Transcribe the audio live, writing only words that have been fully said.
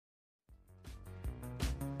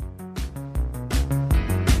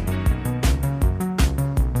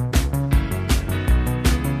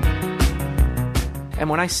And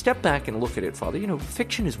when I step back and look at it, Father,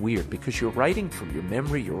 fiction is weird because you're writing from your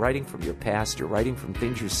memory, you're writing from your past, you're writing from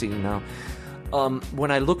things you're seeing now. When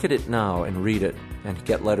I look at it now and read it and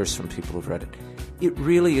get letters from people who've read it, it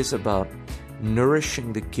really is about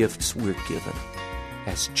nourishing the gifts we're given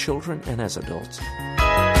as children and as adults.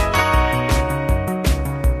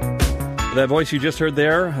 That voice you just heard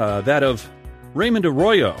there, that of Raymond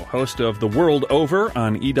Arroyo, host of The World Over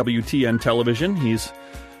on EWTN television. He's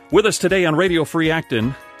with us today on Radio Free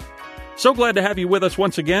Acton. So glad to have you with us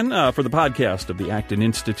once again for the podcast of the Acton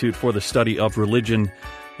Institute for the Study of Religion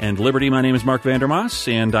and Liberty. My name is Mark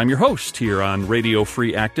Vandermas, and I'm your host here on Radio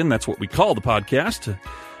Free Acton. That's what we call the podcast.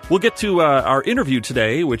 We'll get to our interview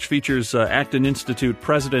today, which features Acton Institute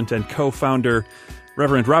president and co-founder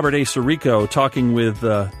Reverend Robert A. Sirico talking with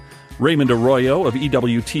Raymond Arroyo of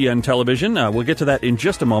EWTN television. We'll get to that in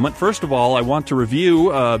just a moment. First of all, I want to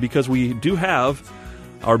review, because we do have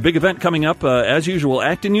our big event coming up, as usual,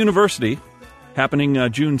 Acton University,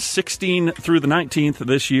 happening June 16 through the 19th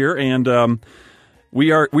this year, and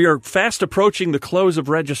we are fast approaching the close of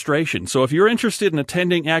registration. So if you're interested in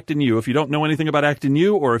attending Acton U, if you don't know anything about Acton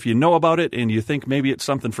U, or if you know about it and you think maybe it's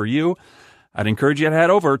something for you, I'd encourage you to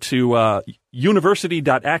head over to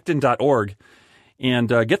university.acton.org and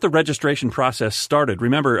get the registration process started.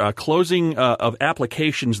 Remember, closing of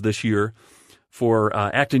applications this year for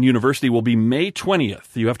Acton University will be May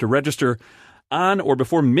 20th. You have to register on or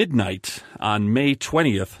before midnight on May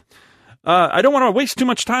 20th. I don't want to waste too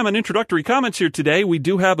much time on introductory comments here today. We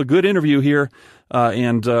do have a good interview here,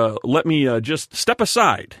 and let me just step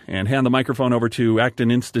aside and hand the microphone over to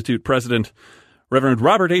Acton Institute President Reverend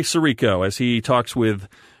Robert A. Sirico as he talks with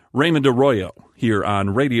Raymond Arroyo here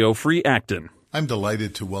on Radio Free Acton. I'm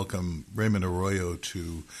delighted to welcome Raymond Arroyo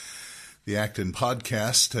to the Acton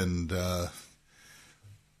podcast, and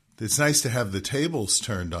it's nice to have the tables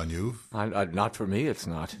turned on you. Not for me, it's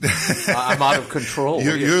not. I'm out of control.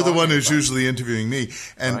 You're the one who's usually interviewing me.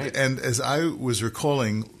 And right. And as I was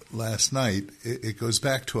recalling last night, it goes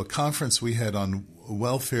back to a conference we had on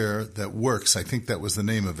welfare that works. I think that was the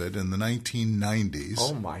name of it, in the 1990s.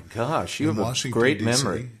 Oh, my gosh. You have Washington, a great DC,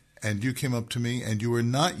 memory. And you came up to me, and you were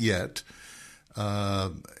not yet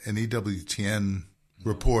an EWTN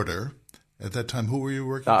reporter. At that time, who were you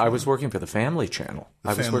working for? I was working for the Family Channel.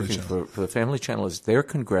 I was working for the Family Channel as their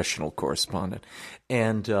congressional correspondent.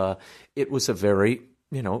 And it was a very,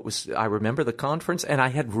 I remember the conference, and I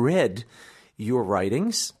had read your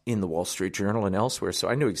writings in the Wall Street Journal and elsewhere, so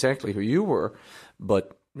I knew exactly who you were,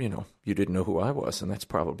 but, you didn't know who I was, and that's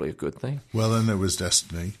probably a good thing. Well, then it was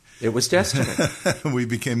destiny. It was destiny. We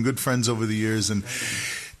became good friends over the years, and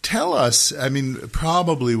tell us,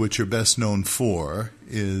 probably what you're best known for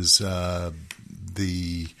is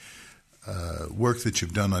the work that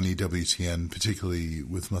you've done on EWTN, particularly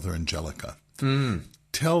with Mother Angelica.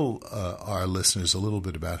 Tell our listeners a little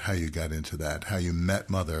bit about how you got into that, how you met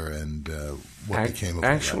Mother, and what became of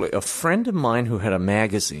Actually, that. A friend of mine who had a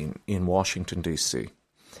magazine in Washington, D.C.,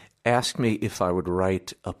 asked me if I would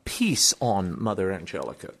write a piece on Mother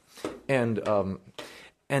Angelica. And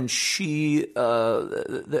she,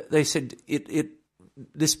 they said,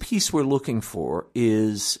 this piece we're looking for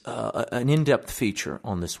is an in-depth feature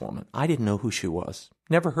on this woman. I didn't know who she was.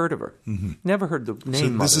 Never heard of her. Mm-hmm. Never heard the name. So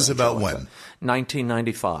this Mother is Angelica. About when?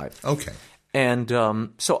 1995. Okay. And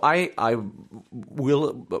so I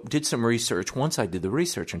did some research. Once I did the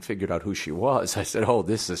research and figured out who she was, I said, "Oh,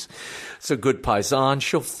 it's a good paisan.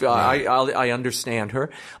 I understand her."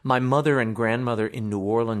 My mother and grandmother in New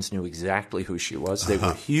Orleans knew exactly who she was. They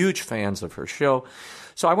were huge fans of her show.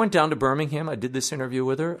 So I went down to Birmingham. I did this interview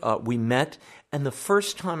with her. We met, and the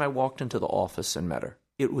first time I walked into the office and met her,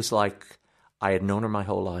 it was like I had known her my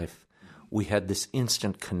whole life. We had this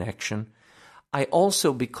instant connection. I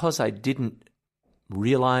also, because I didn't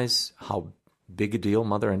realize how big a deal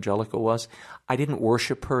Mother Angelica was, I didn't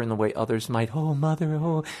worship her in the way others might. Oh, Mother,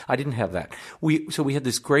 oh. I didn't have that. So we had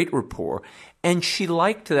this great rapport, and she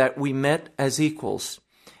liked that we met as equals.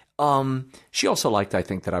 She also liked, I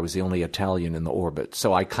think, that I was the only Italian in the orbit,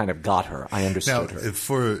 so I kind of got her. I understood her. Now,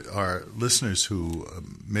 for our listeners who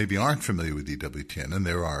maybe aren't familiar with EWTN, and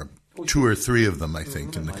there are 2 or 3 of them, I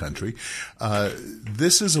think, in the country.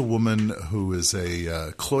 This is a woman who is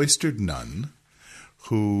a cloistered nun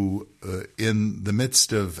who, in the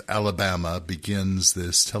midst of Alabama, begins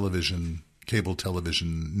this cable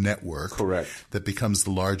television network. Correct. That becomes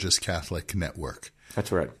the largest Catholic network.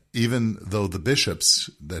 That's right. Even though the bishops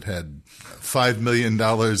that had $5 million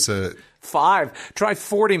tried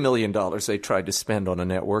 $40 million they tried to spend on a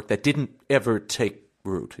network that didn't ever take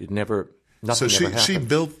root. It never Nothing so ever she happened.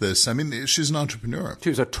 built this. I mean, she's an entrepreneur. She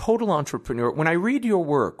was a total entrepreneur. When I read your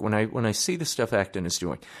work, when I see the stuff Acton is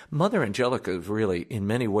doing, Mother Angelica is really, in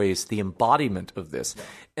many ways, the embodiment of this.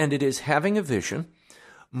 And it is having a vision,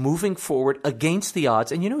 moving forward against the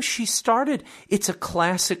odds. And, she started, it's a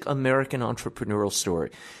classic American entrepreneurial story.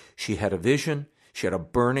 She had a vision. She had a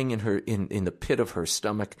burning in the pit of her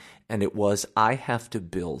stomach, and it was, I have to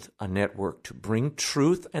build a network to bring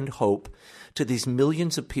truth and hope to these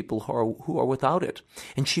millions of people who are without it.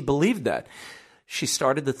 And she believed that. She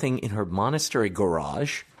started the thing in her monastery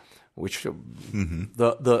garage, which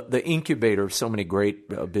the incubator of so many great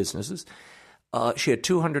businesses. She had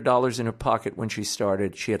 $200 in her pocket when she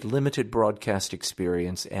started. She had limited broadcast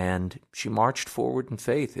experience, and she marched forward in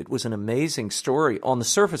faith. It was an amazing story. On the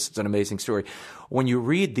surface, it's an amazing story. When you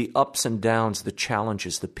read the ups and downs, the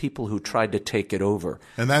challenges, the people who tried to take it over.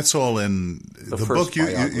 And that's all in the book.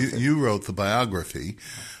 Biography. You wrote the biography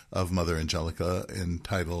of Mother Angelica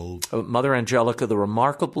entitled Mother Angelica, The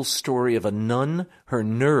Remarkable Story of a Nun, Her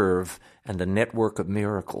Nerve, and a Network of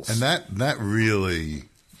Miracles. And that really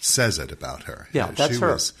says it about her. Yeah, that's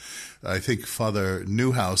her. I think Father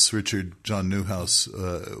Newhouse, Richard John Newhouse,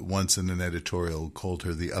 once in an editorial called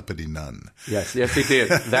her the uppity nun. Yes, he did.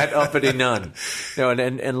 That uppity nun.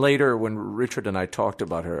 And later when Richard and I talked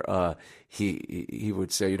about her, he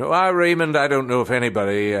would say, Raymond, I don't know if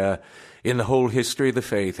anybody in the whole history of the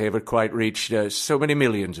faith ever quite reached so many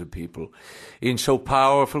millions of people in so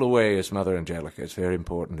powerful a way as Mother Angelica. It's very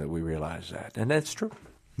important that we realize that. And that's true.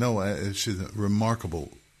 No, she's a remarkable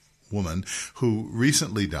woman who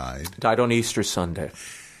recently died on Easter Sunday.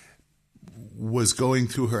 Was going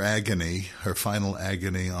through her final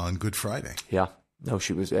agony on Good Friday. Yeah, no,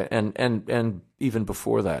 she was, and even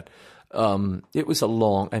before that, it was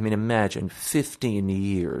imagine 15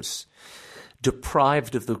 years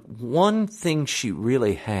deprived of the one thing she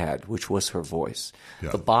really had, which was her voice.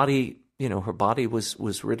 Yeah. The body, her body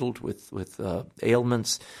was riddled with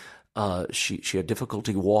ailments. She had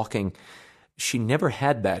difficulty walking. She never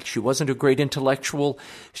had that. She wasn't a great intellectual.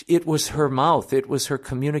 It was her mouth. It was her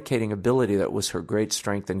communicating ability that was her great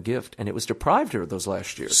strength and gift, and it was deprived her those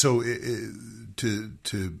last years. So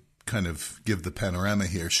to kind of give the panorama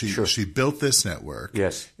here, she built this network.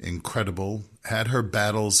 Yes. Incredible. Had her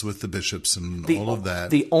battles with the bishops and all of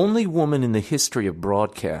that. The only woman in the history of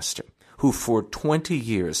broadcasting who for 20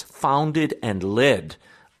 years founded and led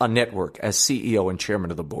a network as CEO and chairman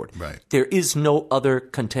of the board. Right. There is no other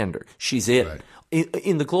contender. She's it. Right.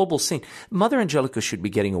 In the global scene, Mother Angelica should be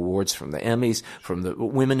getting awards from the Emmys, from the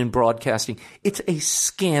Women in Broadcasting. It's a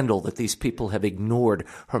scandal that these people have ignored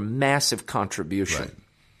her massive contribution. Right.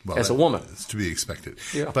 Well, as a woman. It's to be expected.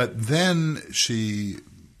 Yeah. But then she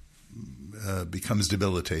becomes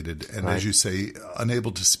debilitated and, as you say,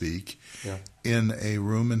 unable to speak in a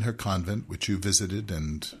room in her convent, which you visited,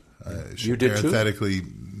 and she you did parenthetically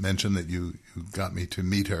mentioned that you got me to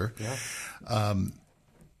meet her. Yeah.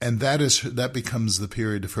 And that becomes the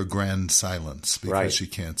period of her grand silence because she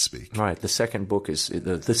can't speak. Right. The second book is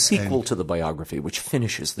the sequel to the biography, which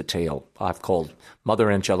finishes the tale. I've called Mother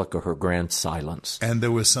Angelica, Her Grand Silence. And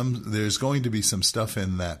there's going to be some stuff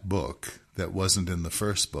in that book that wasn't in the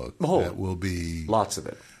first book. That will be lots of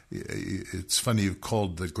it. It's funny you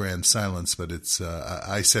called the Grand Silence, but it's.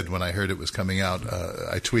 I said when I heard it was coming out,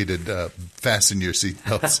 I tweeted, "Fasten your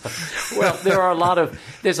seatbelts." Well,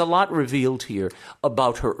 there's a lot revealed here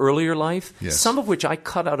about her earlier life. Yes. Some of which I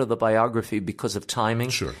cut out of the biography because of timing.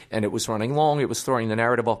 Sure. And it was running long. It was throwing the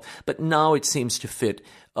narrative off. But now it seems to fit.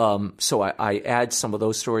 So I add some of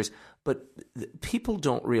those stories. But people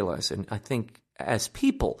don't realize, and I think as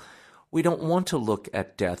people, we don't want to look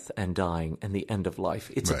at death and dying and the end of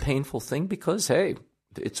life. It's a painful thing because, hey,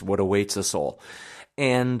 it's what awaits us all.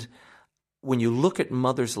 And when you look at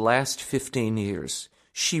Mother's last 15 years,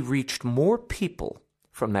 she reached more people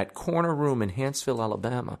from that corner room in Huntsville,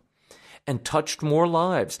 Alabama, and touched more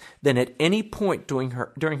lives than at any point during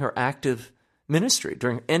her active ministry,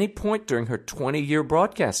 during any point during her 20-year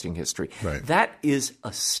broadcasting history. Right. That is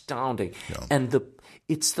astounding. Yeah. And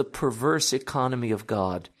it's the perverse economy of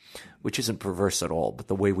God, which isn't perverse at all, but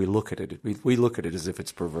the way we look at it, we look at it as if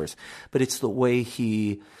it's perverse. But it's the way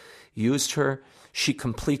he used her. She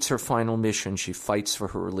completes her final mission. She fights for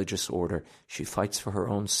her religious order. She fights for her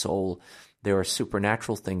own soul. There are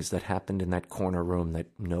supernatural things that happened in that corner room that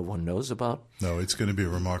no one knows about. No, it's going to be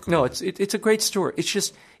remarkable. No, it's a great story.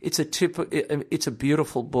 It's a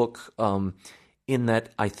beautiful book in that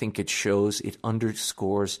I think it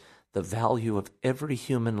underscores the value of every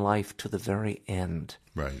human life to the very end.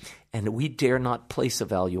 Right. And we dare not place a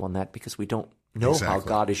value on that because we don't know how Exactly.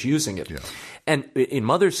 God is using it. Yeah. And in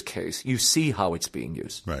Mother's case, you see how it's being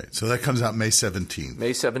used. Right. So that comes out May 17th.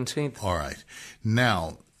 May 17th. All right.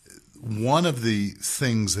 Now, one of the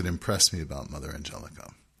things that impressed me about Mother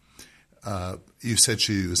Angelica, you said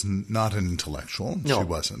she was not an intellectual. No. She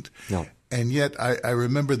wasn't. No. And yet I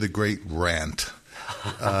remember the great rant.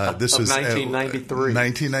 This was 1993.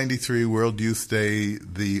 1993 World Youth Day.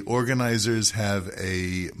 The organizers have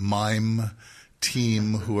a mime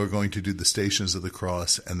team who are going to do the Stations of the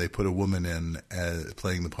Cross, and they put a woman in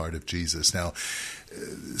playing the part of Jesus. Now,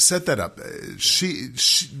 set that up.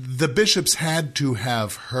 The bishops had to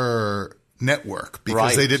have her network because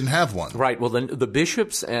Right. they didn't have one. Right. Well, then the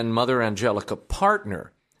bishops and Mother Angelica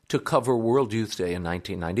partner to cover World Youth Day in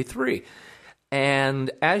 1993. And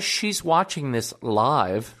as she's watching this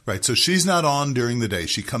live... Right, so she's not on during the day.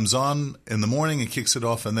 She comes on in the morning and kicks it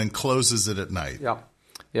off and then closes it at night.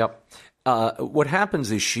 Yep. What happens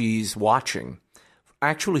is she's watching.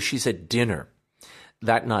 Actually, she's at dinner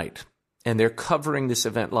that night, and they're covering this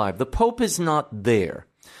event live. The Pope is not there,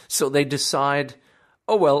 so they decide,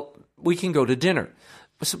 oh, well, we can go to dinner.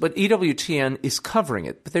 But EWTN is covering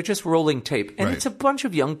it, but they're just rolling tape. And Right. It's a bunch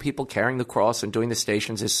of young people carrying the cross and doing the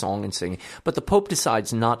Stations, his song and singing. But the Pope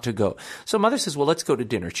decides not to go. So Mother says, well, let's go to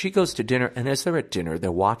dinner. She goes to dinner, and as they're at dinner,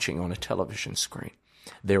 they're watching on a television screen,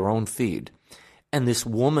 their own feed. And this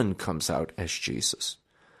woman comes out as Jesus.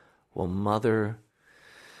 Well, Mother,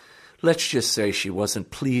 let's just say she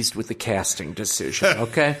wasn't pleased with the casting decision,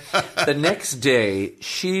 okay? The next day,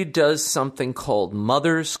 she does something called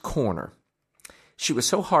Mother's Corner. She was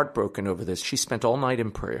so heartbroken over this, she spent all night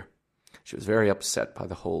in prayer. She was very upset by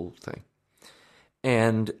the whole thing.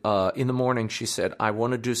 And in the morning, she said, I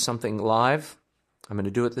want to do something live. I'm going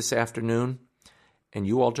to do it this afternoon, and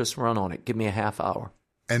you all just run on it. Give me a half hour.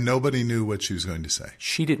 And nobody knew what she was going to say.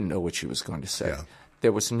 She didn't know what she was going to say. Yeah.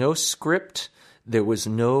 There was no script. There was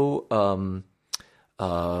no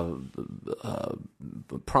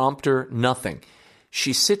prompter, nothing.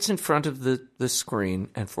 She sits in front of the screen,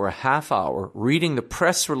 and for a half hour, reading the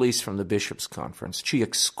press release from the bishops' conference, she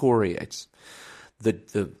excoriates the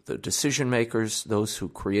decision makers, those who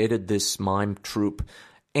created this mime troupe.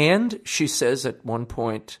 And she says at one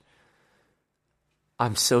point,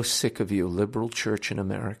 I'm so sick of you, liberal church in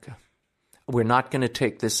America. We're not going to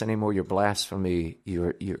take this anymore. You're blasphemy.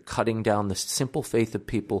 You're cutting down the simple faith of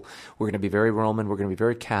people. We're going to be very Roman. We're going to be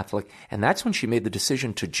very Catholic. And that's when she made the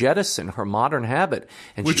decision to jettison her modern habit.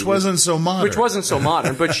 And Which wasn't so modern. Which wasn't so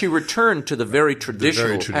modern, but she returned to the very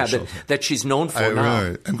traditional habit that she's known for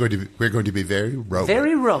now. We're going to be very Roman.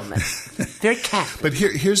 Very Roman. Very Catholic. But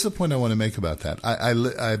here's the point I want to make about that.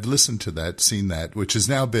 I've listened to that, seen that, which has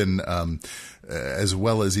now been, as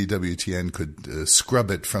well as EWTN could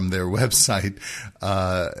scrub it from their website.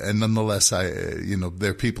 And nonetheless, there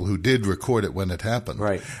are people who did record it when it happened.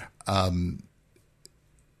 Right. The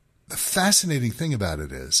fascinating thing about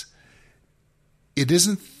it is, it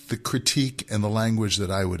isn't the critique and the language that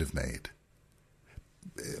I would have made.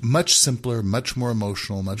 Much simpler, much more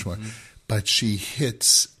emotional, much more. But she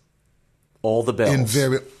hits all the bells.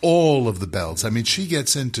 All of the bells. I mean, she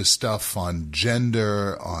gets into stuff on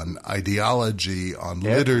gender, on ideology, on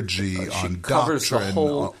liturgy, on doctrine,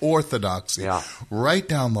 on orthodoxy, right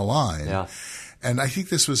down the line. Yeah. And I think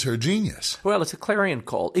this was her genius. Well, it's a clarion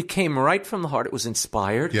call. It came right from the heart. It was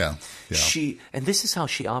inspired. Yeah. And this is how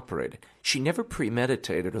she operated. She never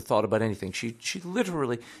premeditated or thought about anything. She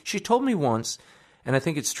told me once, and I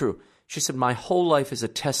think it's true, she said, my whole life is a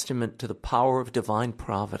testament to the power of divine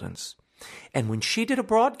providence. And when she did a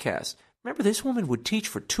broadcast, remember, this woman would teach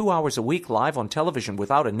for 2 hours a week live on television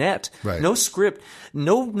without a net, no script,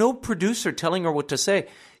 no producer telling her what to say.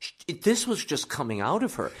 This was just coming out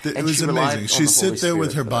of her. It was amazing. She'd sit there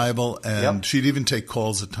with her Bible, and she'd even take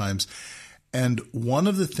calls at times. And one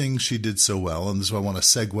of the things she did so well, and this is why I want to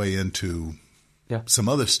segue into some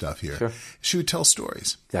other stuff here, she would tell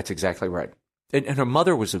stories. That's exactly right. And her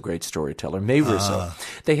mother was a great storyteller, May Rizzo.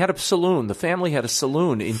 They had a saloon. The family had a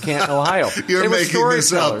saloon in Canton, Ohio. You're making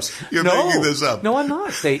this up. You're making this up. No, I'm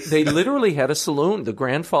not. They literally had a saloon. The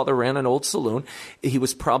grandfather ran an old saloon. He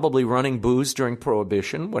was probably running booze during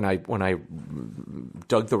Prohibition when I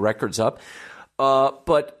dug the records up.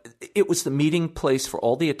 But it was the meeting place for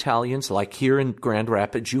all the Italians. Like here in Grand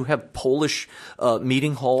Rapids, you have Polish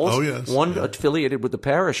meeting halls. Oh, yes. One affiliated with the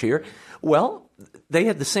parish here. Well, they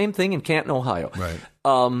had the same thing in Canton, Ohio.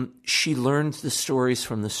 Right. She learned the stories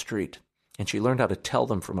from the street, and she learned how to tell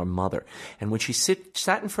them from her mother. And when she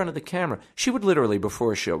sat in front of the camera, she would literally,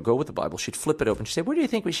 before a show, go with the Bible. She'd flip it open. She'd say, what do you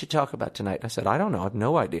think we should talk about tonight? I said, I don't know. I have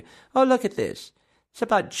no idea. Oh, look at this. It's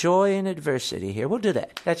about joy and adversity here. We'll do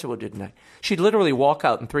that. That's what we'll do tonight. She'd literally walk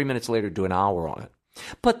out and 3 minutes later do an hour on it.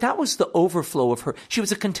 But that was the overflow of her. She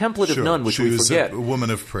was a contemplative nun, which we forget. She was a woman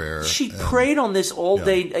of prayer. She prayed on this all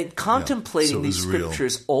day, contemplating these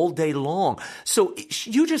scriptures all day long. So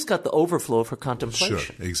you just got the overflow of her contemplation.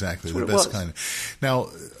 Sure, exactly. The best kind. Now,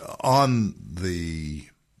 on the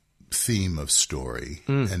theme of story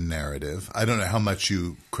and narrative, I don't know how much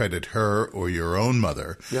you credit her or your own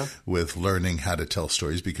mother with learning how to tell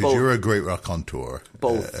stories, because you're a great raconteur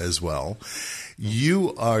as well.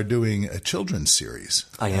 You are doing a children's series.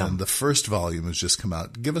 I am. And the first volume has just come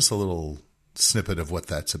out. Give us a little snippet of what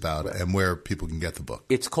that's about and where people can get the book.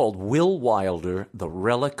 It's called Will Wilder, The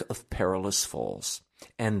Relic of Perilous Falls.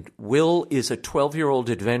 And Will is a 12-year-old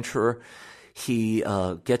adventurer. He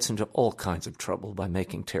gets into all kinds of trouble by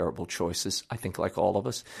making terrible choices, I think, like all of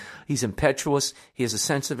us. He's impetuous. He has a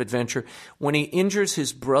sense of adventure. When he injures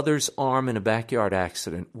his brother's arm in a backyard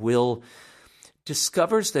accident, Will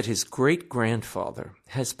discovers that his great-grandfather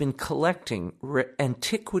has been collecting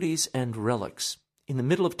antiquities and relics in the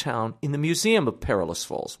middle of town in the Museum of Perilous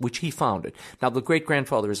Falls, which he founded. Now, the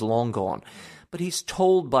great-grandfather is long gone, but he's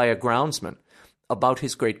told by a groundsman about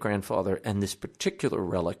his great-grandfather and this particular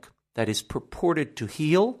relic that is purported to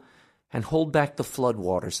heal and hold back the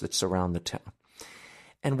floodwaters that surround the town.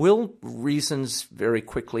 And Will reasons very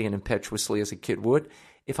quickly and impetuously, as a kid would,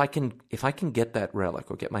 if I can get that relic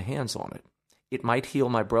or get my hands on it, it might heal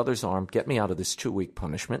my brother's arm, get me out of this 2-week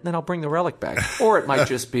punishment, and then I'll bring the relic back. Or it might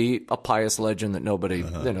just be a pious legend that nobody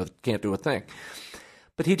can't do a thing.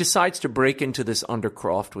 But he decides to break into this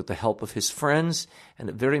undercroft with the help of his friends and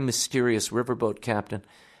a very mysterious riverboat captain.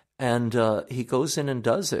 And he goes in and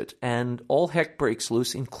does it. And all heck breaks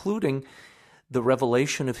loose, including the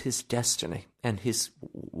revelation of his destiny and his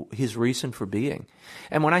reason for being.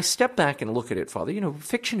 And when I step back and look at it, Father,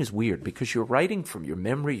 fiction is weird because you're writing from your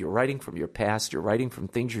memory, you're writing from your past, you're writing from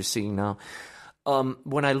things you're seeing now.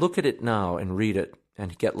 When I look at it now and read it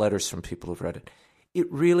and get letters from people who've read it, it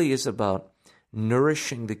really is about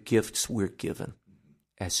nourishing the gifts we're given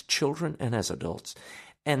as children and as adults.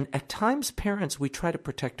 And at times, parents, we try to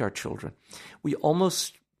protect our children. We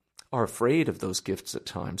almost are afraid of those gifts at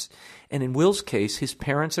times. And in Will's case, his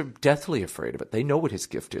parents are deathly afraid of it. They know what his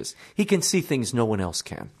gift is. He can see things no one else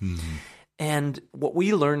can. Mm-hmm. And what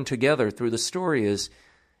we learn together through the story is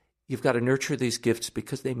you've got to nurture these gifts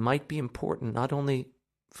because they might be important not only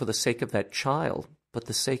for the sake of that child, but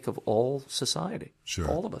the sake of all society,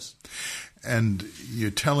 all of us. And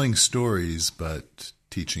you're telling stories, but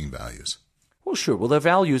teaching values. Well, sure. Well, there are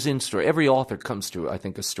values in story. Every author comes to, I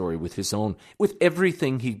think, a story with his own, with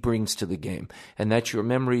everything he brings to the game. And that's your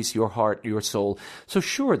memories, your heart, your soul. So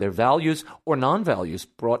sure, there are values or non-values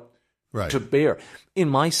brought to bear. In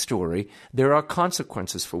my story, there are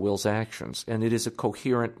consequences for Will's actions, and it is a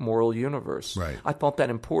coherent moral universe. Right. I thought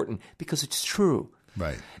that important because it's true.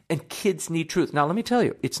 Right. And kids need truth. Now, let me tell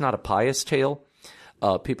you, it's not a pious tale.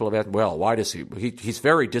 People have asked, well, why does he's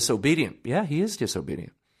very disobedient. Yeah, he is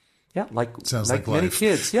disobedient. Yeah, sounds like many life.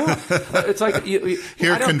 Kids. Yeah, it's like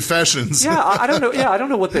hear confessions. Yeah, I don't know. Yeah, I don't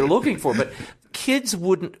know what they're looking for, but kids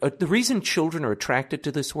wouldn't. The reason children are attracted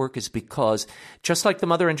to this work is because, just like the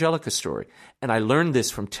Mother Angelica story, and I learned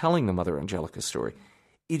this from telling the Mother Angelica story,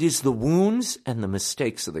 it is the wounds and the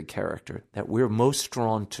mistakes of the character that we're most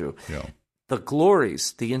drawn to. Yeah. The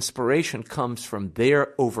glories, the inspiration comes from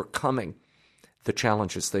their overcoming the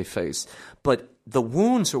challenges they face. But the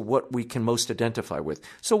wounds are what we can most identify with.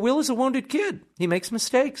 So Will is a wounded kid. He makes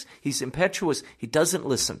mistakes. He's impetuous. He doesn't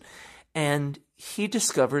listen. And he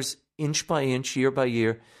discovers inch by inch, year by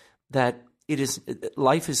year, that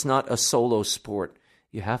life is not a solo sport.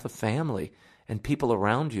 You have a family and people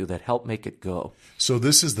around you that help make it go. So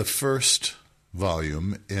this is the first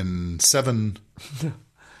volume in 7...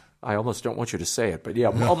 I almost don't want you to say it, but yeah,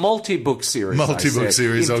 a multi-book series. Multi-book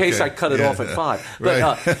series, in okay. case I cut it off at 5.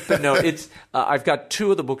 But, but no, it's. I've got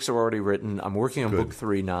 2 of the books are already written. I'm working on book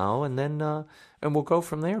 3 now, and then and we'll go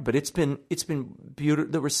from there. But it's been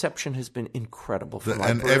beautiful. The reception has been incredible from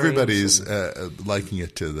and everybody's liking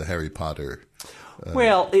it to the Harry Potter.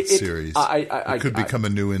 Series. It could become a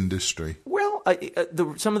new industry. Well,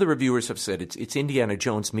 some of the reviewers have said it's Indiana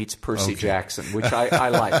Jones meets Percy Jackson, which I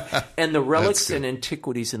like. And the relics and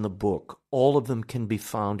antiquities in the book, all of them can be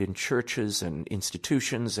found in churches and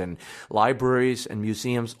institutions and libraries and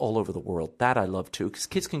museums all over the world. That I love, too, because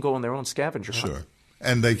kids can go on their own scavenger hunt. Sure.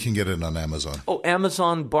 And they can get it on Amazon. Oh,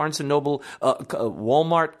 Amazon, Barnes & Noble,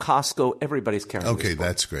 Walmart, Costco, everybody's carrying this book. Okay,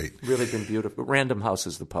 that's great. Really been beautiful. Random House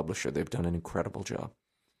is the publisher. They've done an incredible job.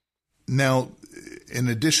 Now, in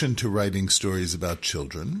addition to writing stories about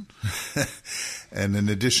children, and in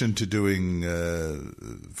addition to doing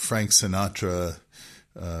Frank Sinatra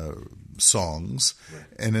songs, right,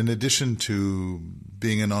 and in addition to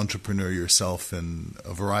being an entrepreneur yourself in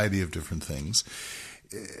a variety of different things,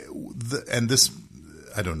 and this,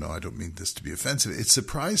 I don't mean this to be offensive, it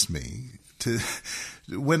surprised me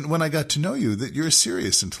when I got to know you that you're a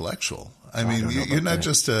serious intellectual. I mean, you're not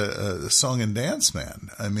just a song and dance man.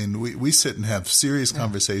 I mean, we sit and have serious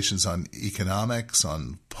conversations on economics,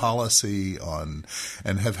 on policy, and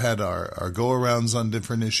have had our go-arounds on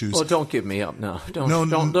different issues. Well, don't give me up now.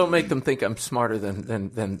 Don't make them think I'm smarter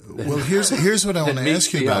than Well, here's what I want to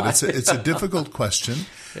ask you about. It's a difficult question,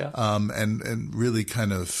 and really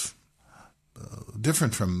kind of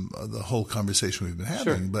different from the whole conversation we've been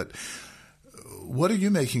having. Sure. But what are you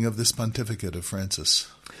making of this pontificate of Francis?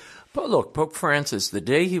 But look, Pope Francis, the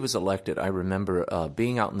day he was elected, I remember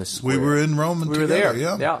being out in the square. We were in Rome together, there,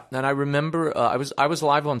 yeah. And I remember I was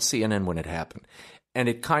live on CNN when it happened, and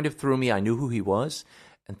it kind of threw me. I knew who he was,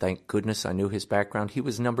 and thank goodness I knew his background. He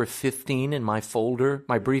was number 15 in my folder,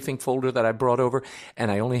 my briefing folder that I brought over, and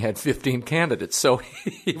I only had 15 candidates, so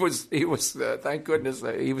he was thank goodness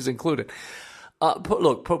he was included.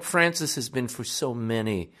 Look, Pope Francis has been for so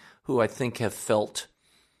many who I think have felt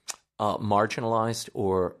marginalized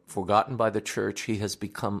or forgotten by the church. He has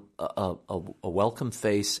become a welcome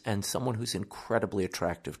face and someone who's incredibly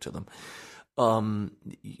attractive to them.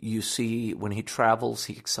 You see, when he travels,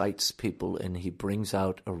 he excites people and he brings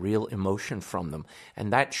out a real emotion from them,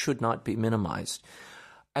 and that should not be minimized.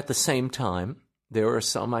 At the same time, there are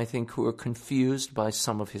some, I think, who are confused by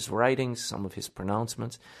some of his writings, some of his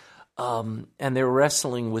pronouncements, and they're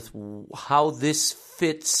wrestling with how this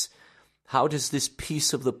fits. How does this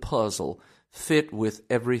piece of the puzzle fit with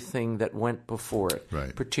everything that went before it,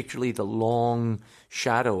 right, particularly the long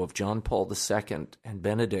shadow of John Paul II and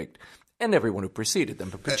Benedict and everyone who preceded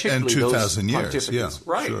them, but particularly and 2,000 those years, pontificates. yeah,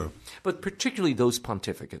 right, sure. But particularly those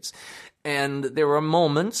pontificates. And there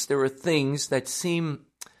are things that seem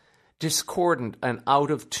discordant and out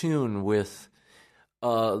of tune with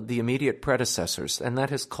the immediate predecessors, and that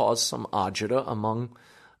has caused some agita among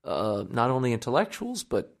not only intellectuals,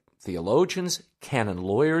 but theologians, canon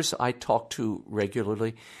lawyers I talk to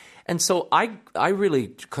regularly. And so I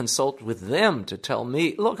really consult with them to tell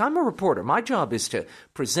me, look, I'm a reporter. My job is to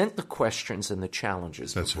present the questions and the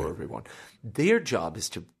challenges before everyone. Their job is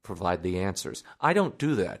to provide the answers. I don't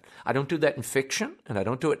do that. I don't do that in fiction, and I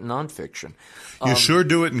don't do it in nonfiction. You sure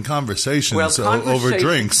do it in conversations over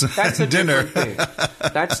drinks that's a dinner. Different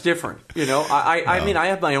thing. That's different. You know, I mean, I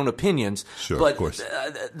have my own opinions, sure, but of course.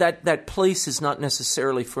 That place is not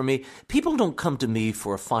necessarily for me. People don't come to me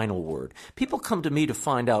for a final word. People come to me to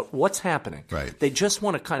find out what's happening. Right. They just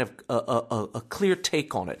want a kind of a clear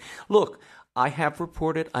take on it. Look, I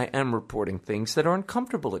am reporting things that are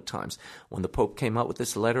uncomfortable at times. When the Pope came out with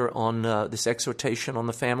this letter on this exhortation on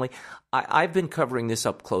the family, I've been covering this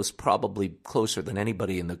up close, probably closer than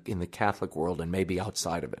anybody in the Catholic world and maybe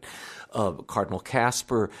outside of it. Cardinal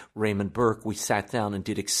Casper, Raymond Burke, we sat down and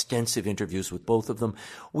did extensive interviews with both of them.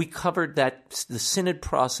 We covered the synod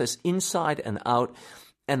process inside and out,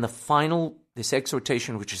 and this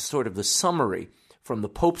exhortation, which is sort of the summary from the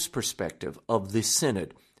Pope's perspective of this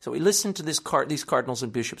synod. So we listened to these cardinals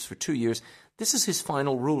and bishops for 2 years. This is his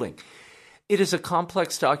final ruling. It is a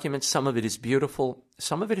complex document. Some of it is beautiful.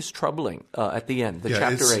 Some of it is troubling at the end,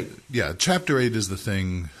 Chapter 8. Yeah, Chapter 8 is the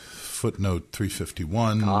thing, footnote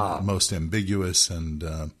 351, most ambiguous, and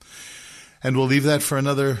we'll leave that for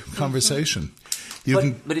another conversation.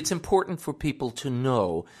 But it's important for people to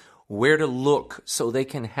know where to look so they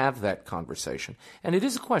can have that conversation. And it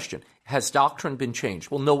is a question. Has doctrine been changed?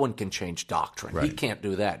 Well, no one can change doctrine. Right. He can't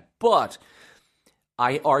do that. But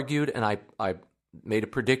I argued and I made a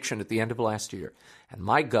prediction at the end of last year. And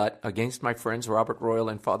my gut, against my friends Robert Royal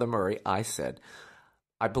and Father Murray, I said,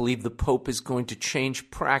 I believe the Pope is going to change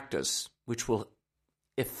practice, which will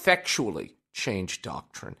effectually change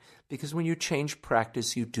doctrine. Because when you change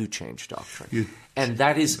practice, you do change doctrine. And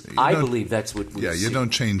that is, I believe that's what we see. Yeah, you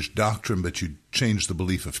don't change doctrine, but you change the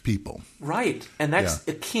belief of people. Right. And that's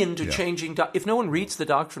akin to changing if no one reads the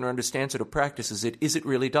doctrine or understands it or practices it, is it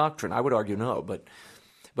really doctrine? I would argue no.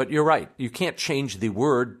 But you're right. You can't change the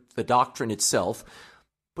word, the doctrine itself,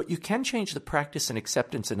 but you can change the practice and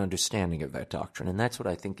acceptance and understanding of that doctrine. And that's what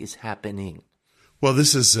I think is happening. Well,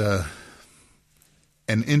 this is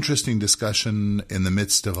an interesting discussion in the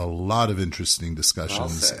midst of a lot of interesting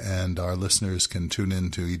discussions. And our listeners can tune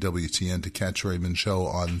in to EWTN to catch Raymond's show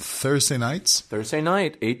on Thursday nights. Thursday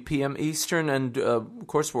night, 8 p.m. Eastern. And, of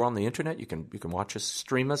course, we're on the Internet. You can watch us,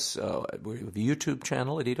 stream us. We have a YouTube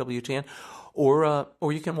channel at EWTN. Or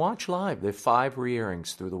you can watch live. There are 5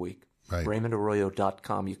 re-airings through the week. Right.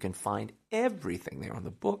 RaymondArroyo.com. You can find everything there on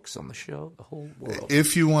the books, on the show, the whole world.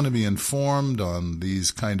 If you want to be informed on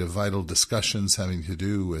these kind of vital discussions having to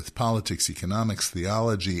do with politics, economics,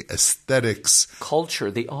 theology, aesthetics,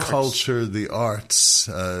 culture, the arts,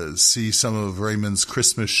 see some of Raymond's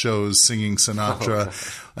Christmas shows, singing Sinatra,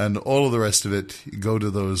 and all of the rest of it, go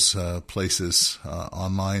to those places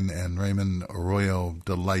online. And Raymond Arroyo,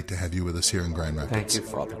 delight to have you with us here in Grand Rapids. Thank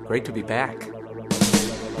you, Father. Great to be back.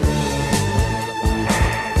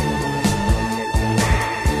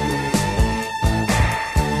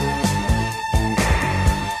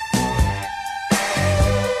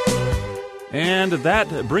 And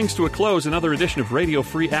that brings to a close another edition of Radio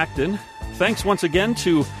Free Acton. Thanks once again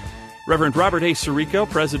to Reverend Robert A. Sirico,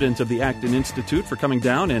 president of the Acton Institute, for coming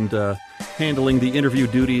down and handling the interview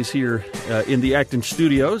duties here in the Acton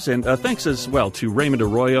studios. And thanks as well to Raymond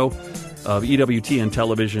Arroyo of EWTN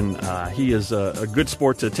Television. He is a good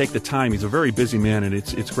sport to take the time. He's a very busy man, and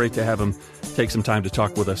it's great to have him take some time to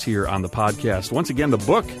talk with us here on the podcast. Once again, the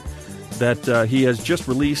book that he has just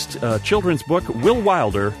released, children's book, Will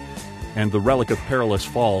Wilder and the Relic of Perilous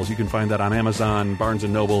Falls. You can find that on Amazon, Barnes &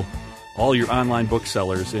 Noble, all your online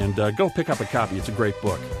booksellers, and go pick up a copy. It's a great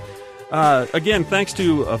book. Again, thanks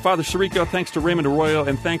to Father Sirico, thanks to Raymond Arroyo,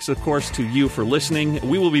 and thanks, of course, to you for listening.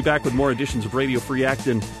 We will be back with more editions of Radio Free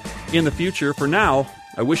Acton in the future. For now,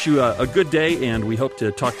 I wish you a good day, and we hope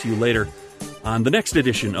to talk to you later on the next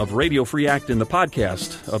edition of Radio Free Acton, the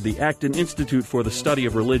podcast of the Acton Institute for the Study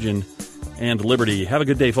of Religion and Liberty. Have a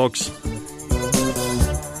good day, folks.